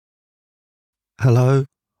Hello,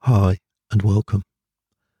 hi, and welcome.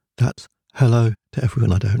 That's hello to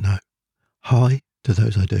everyone I don't know, hi to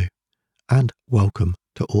those I do, and welcome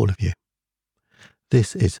to all of you.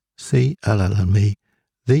 This is CLL and me,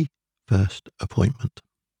 the first appointment.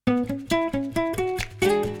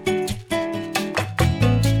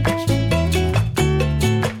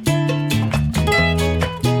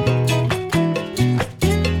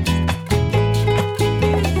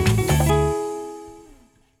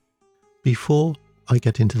 Before I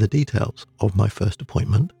get into the details of my first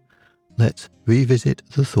appointment, let's revisit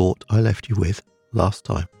the thought I left you with last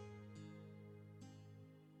time.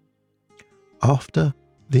 After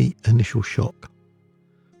the initial shock,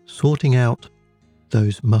 sorting out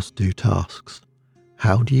those must-do tasks,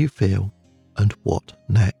 how do you feel and what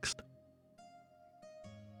next?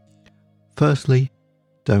 Firstly,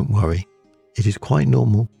 don't worry. It is quite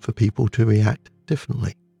normal for people to react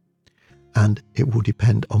differently, and it will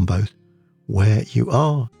depend on both where you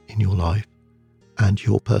are in your life and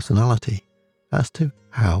your personality as to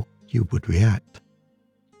how you would react.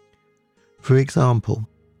 For example,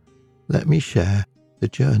 let me share the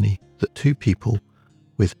journey that two people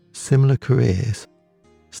with similar careers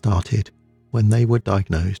started when they were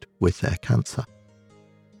diagnosed with their cancer.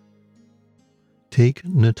 Tig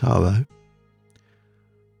Notaro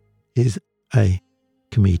is a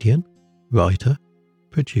comedian, writer,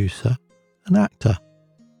 producer, and actor.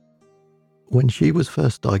 When she was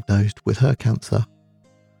first diagnosed with her cancer,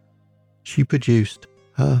 she produced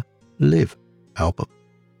her Live album.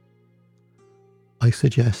 I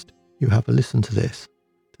suggest you have a listen to this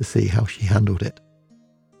to see how she handled it.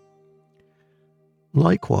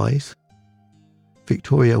 Likewise,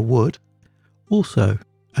 Victoria Wood, also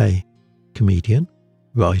a comedian,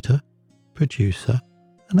 writer, producer,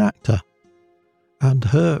 and actor, and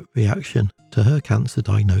her reaction to her cancer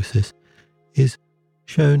diagnosis is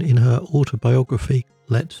shown in her autobiography,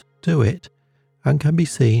 Let's Do It, and can be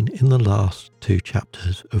seen in the last two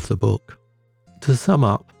chapters of the book. To sum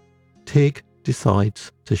up, Tig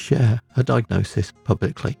decides to share her diagnosis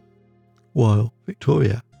publicly, while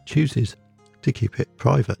Victoria chooses to keep it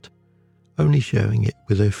private, only sharing it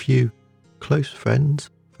with a few close friends,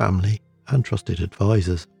 family, and trusted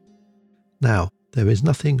advisors. Now, there is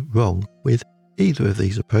nothing wrong with either of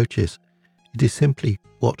these approaches. It is simply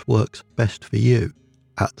what works best for you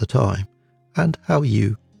at the time and how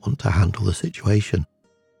you want to handle the situation.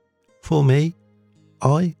 For me,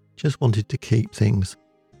 I just wanted to keep things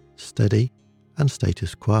steady and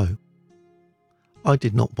status quo. I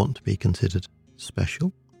did not want to be considered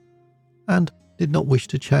special and did not wish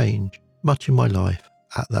to change much in my life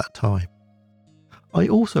at that time. I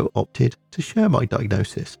also opted to share my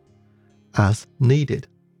diagnosis as needed,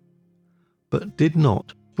 but did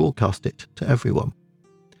not broadcast it to everyone.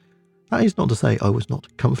 That is not to say I was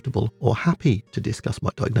not comfortable or happy to discuss my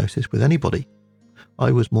diagnosis with anybody.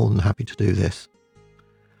 I was more than happy to do this.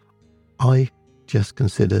 I just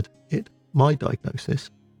considered it my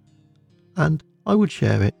diagnosis, and I would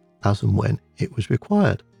share it as and when it was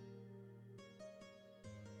required.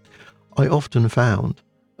 I often found,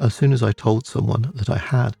 as soon as I told someone that I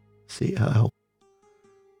had CLL,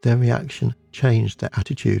 their reaction changed their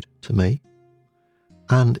attitude to me,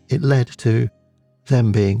 and it led to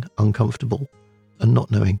them being uncomfortable and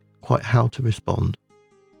not knowing quite how to respond.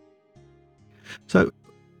 So,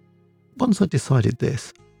 once I decided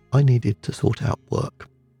this, I needed to sort out work.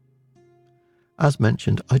 As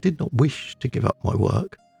mentioned, I did not wish to give up my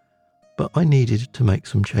work, but I needed to make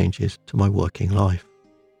some changes to my working life.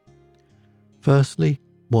 Firstly,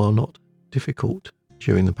 while not difficult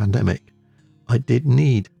during the pandemic, I did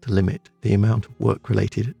need to limit the amount of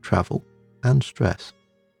work-related travel and stress.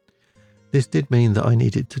 This did mean that I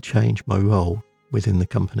needed to change my role within the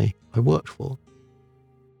company I worked for.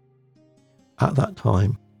 At that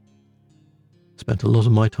time, I spent a lot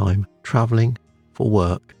of my time travelling for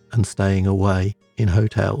work and staying away in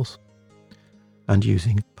hotels and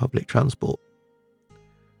using public transport.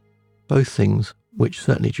 Both things which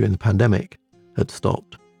certainly during the pandemic had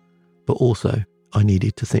stopped, but also I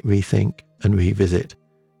needed to rethink and revisit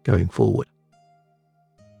going forward.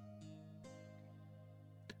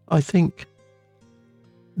 I think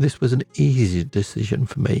this was an easy decision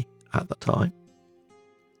for me at the time,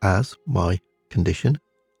 as my condition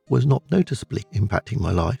was not noticeably impacting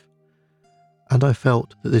my life, and I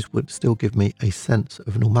felt that this would still give me a sense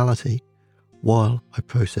of normality while I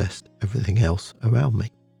processed everything else around me.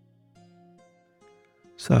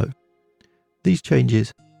 So, these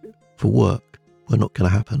changes for work were not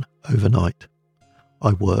going to happen overnight.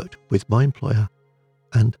 I worked with my employer,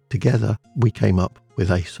 and together we came up with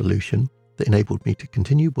a solution that enabled me to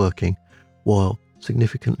continue working while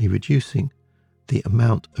significantly reducing the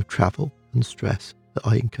amount of travel and stress that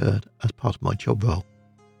I incurred as part of my job role.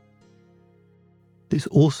 This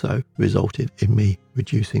also resulted in me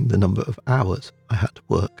reducing the number of hours I had to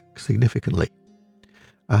work significantly,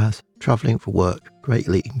 as travelling for work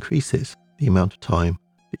greatly increases the amount of time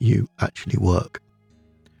that you actually work.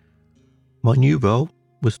 My new role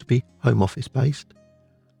was to be home office based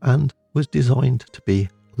and was designed to be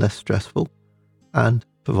less stressful and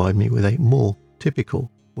provide me with a more typical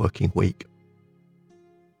working week.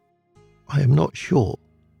 I am not sure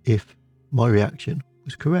if my reaction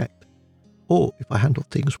was correct or if I handled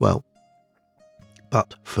things well,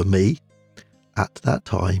 but for me, at that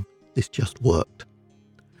time, this just worked.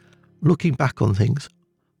 Looking back on things,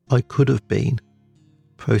 I could have been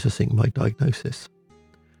processing my diagnosis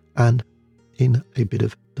and in a bit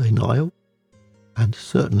of denial and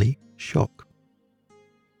certainly shock.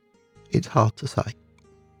 It's hard to say.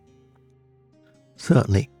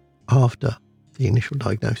 Certainly, after the initial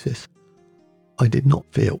diagnosis, I did not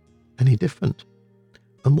feel any different.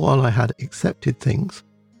 And while I had accepted things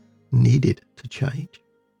needed to change,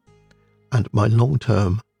 and my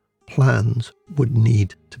long-term plans would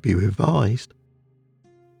need to be revised,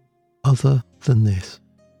 other than this,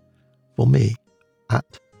 for me,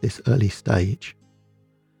 at this early stage,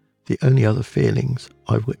 the only other feelings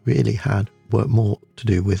I really had were more to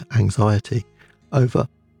do with anxiety over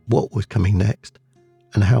what was coming next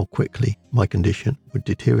and how quickly my condition would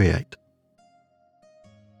deteriorate.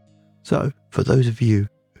 So, for those of you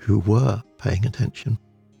who were paying attention,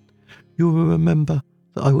 you will remember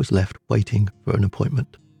that I was left waiting for an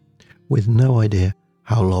appointment with no idea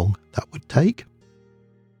how long that would take.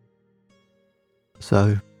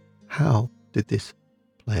 So, how did this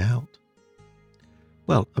play out?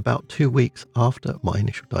 Well, about 2 weeks after my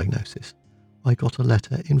initial diagnosis, I got a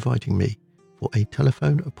letter inviting me for a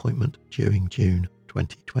telephone appointment during June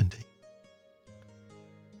 2020.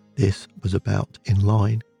 This was about in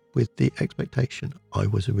line with the expectation I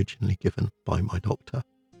was originally given by my doctor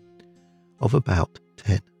of about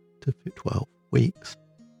 10 to 12 weeks.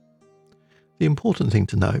 The important thing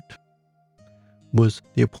to note was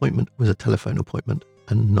the appointment was a telephone appointment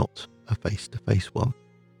and not a face-to-face one.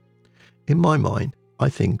 In my mind, I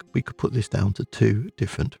think we could put this down to two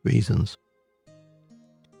different reasons.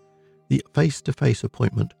 The face-to-face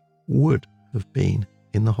appointment would have been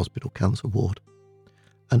in the hospital cancer ward,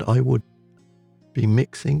 and I would be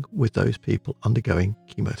mixing with those people undergoing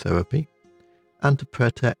chemotherapy, and to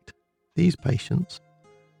protect these patients,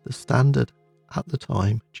 the standard at the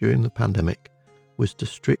time during the pandemic was to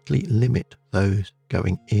strictly limit those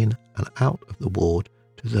going in and out of the ward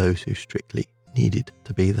to those who strictly needed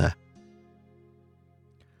to be there.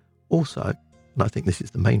 Also, and I think this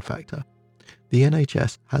is the main factor, the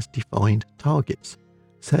NHS has defined targets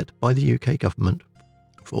set by the UK government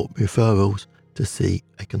for referrals to see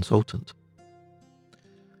a consultant.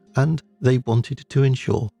 And they wanted to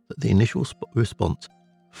ensure that the initial response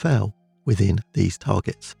fell within these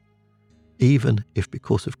targets, even if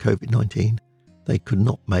because of COVID-19 they could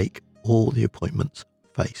not make all the appointments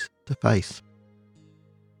face to face.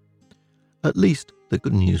 At least the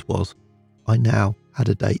good news was I now had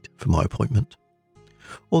a date for my appointment.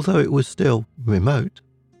 Although it was still remote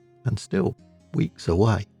and still weeks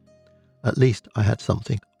away, at least I had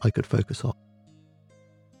something I could focus on.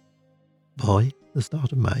 By the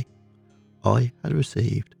start of May, I had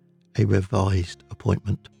received a revised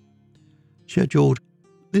appointment, scheduled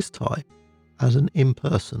this time as an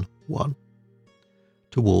in-person one,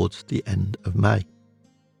 towards the end of May.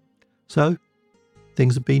 So,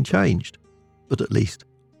 things have been changed, but at least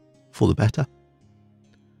for the better.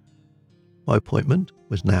 My appointment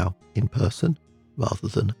was now in person rather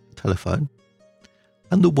than telephone,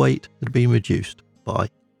 and the wait had been reduced by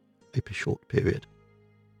a short period.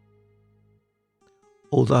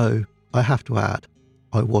 Although I have to add,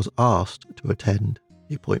 I was asked to attend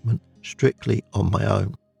the appointment strictly on my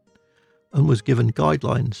own and was given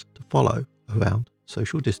guidelines to follow around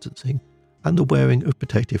social distancing and the wearing of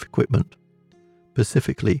protective equipment,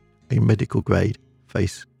 specifically a medical grade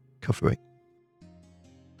face covering.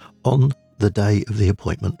 On the day of the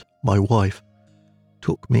appointment, my wife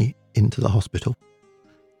took me into the hospital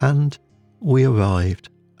and we arrived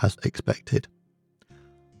as expected.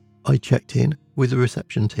 I checked in with the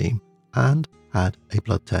reception team and had a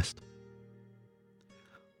blood test.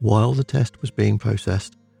 While the test was being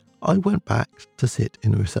processed, I went back to sit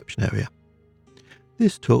in the reception area.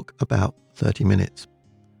 This took about 30 minutes,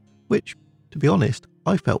 which, to be honest,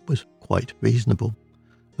 I felt was quite reasonable,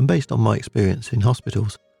 and based on my experience in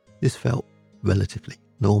hospitals, this felt relatively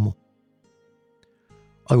normal.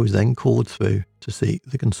 I was then called through to see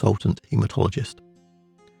the consultant haematologist.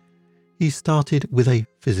 He started with a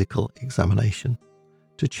physical examination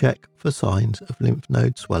to check for signs of lymph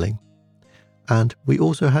node swelling, and we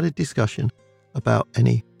also had a discussion about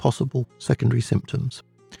any possible secondary symptoms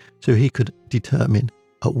so he could determine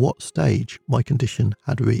at what stage my condition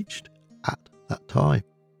had reached at that time.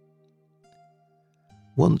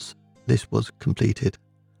 Once this was completed,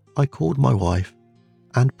 I called my wife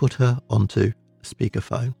and put her onto a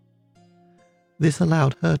speakerphone. This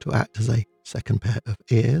allowed her to act as a second pair of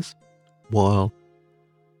ears while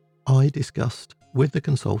I discussed with the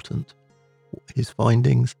consultant his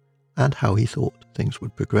findings and how he thought things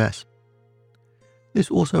would progress. This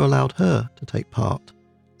also allowed her to take part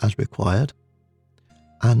as required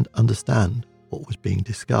and understand what was being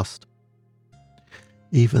discussed,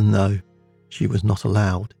 even though she was not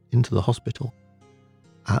allowed into the hospital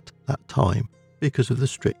at that time because of the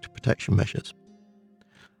strict protection measures.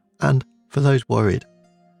 And for those worried,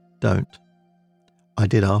 don't. I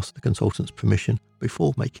did ask the consultant's permission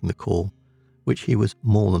before making the call, which he was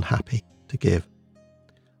more than happy to give.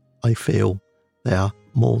 I feel they are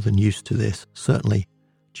more than used to this, certainly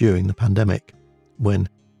during the pandemic, when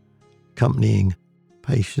accompanying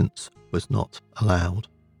patients was not allowed.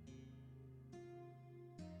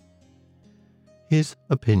 His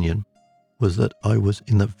opinion was that I was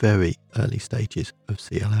in the very early stages of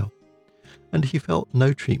CLL, and he felt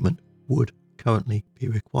no treatment would currently be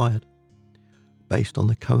required, based on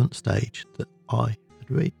the current stage that I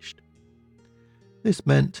had reached. This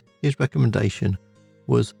meant his recommendation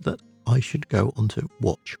was that I should go on to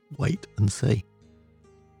watch, wait and see.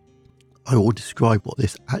 I will describe what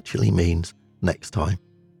this actually means next time.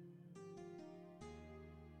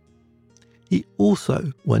 He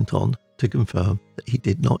also went on to confirm that he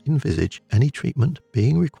did not envisage any treatment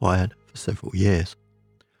being required for several years,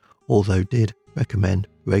 although did recommend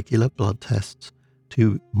regular blood tests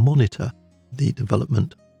to monitor the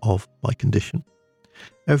development of my condition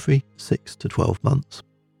every 6 to 12 months,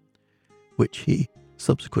 which he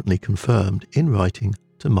subsequently confirmed in writing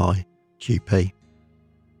to my GP.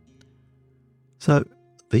 So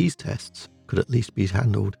these tests could at least be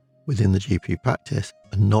handled within the GP practice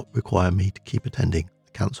and not require me to keep attending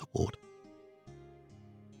the cancer ward.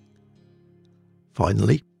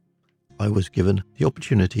 Finally, I was given the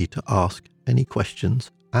opportunity to ask any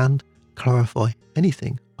questions and clarify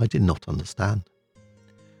anything I did not understand.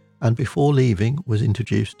 And before leaving was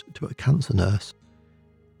introduced to a cancer nurse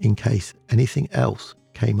in case anything else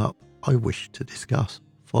came up I wished to discuss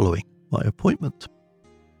following my appointment.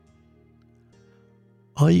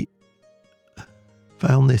 I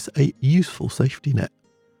found this a useful safety net,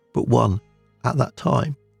 but one at that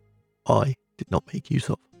time I did not make use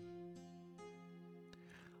of.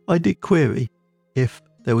 I did query if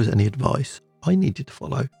there was any advice I needed to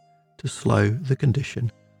follow to slow the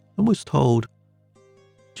condition and was told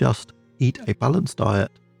just eat a balanced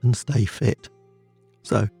diet and stay fit.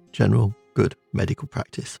 So general good medical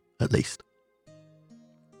practice at least.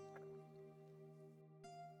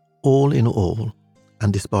 All in all,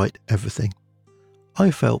 and despite everything, I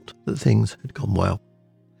felt that things had gone well,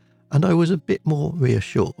 and I was a bit more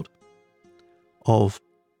reassured of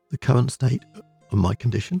the current state of my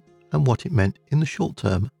condition and what it meant in the short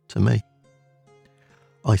term to me.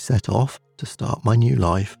 I set off to start my new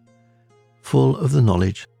life, full of the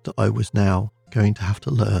knowledge that I was now going to have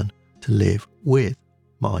to learn to live with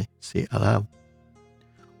my CLL.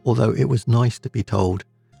 Although it was nice to be told,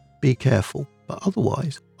 be careful, but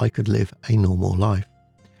otherwise I could live a normal life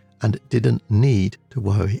and didn't need to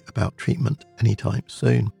worry about treatment anytime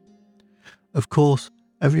soon. Of course,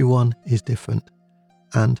 everyone is different,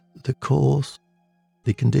 and the course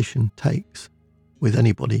the condition takes with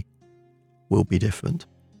anybody will be different.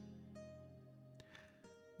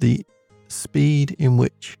 The speed in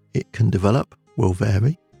which it can develop will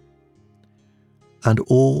vary, and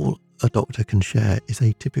all a doctor can share is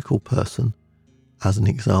a typical person as an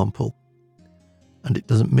example, and it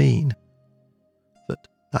doesn't mean that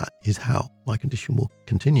that is how my condition will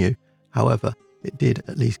continue. However, it did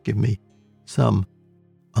at least give me some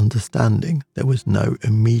understanding there was no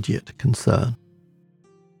immediate concern.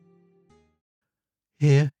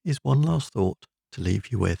 Here is one last thought to leave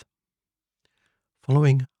you with.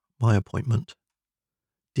 Following my appointment,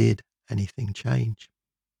 did anything change?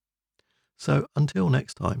 So until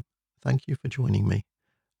next time, thank you for joining me,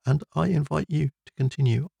 and I invite you to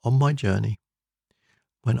continue on my journey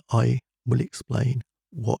when I will explain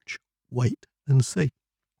watch, wait and see.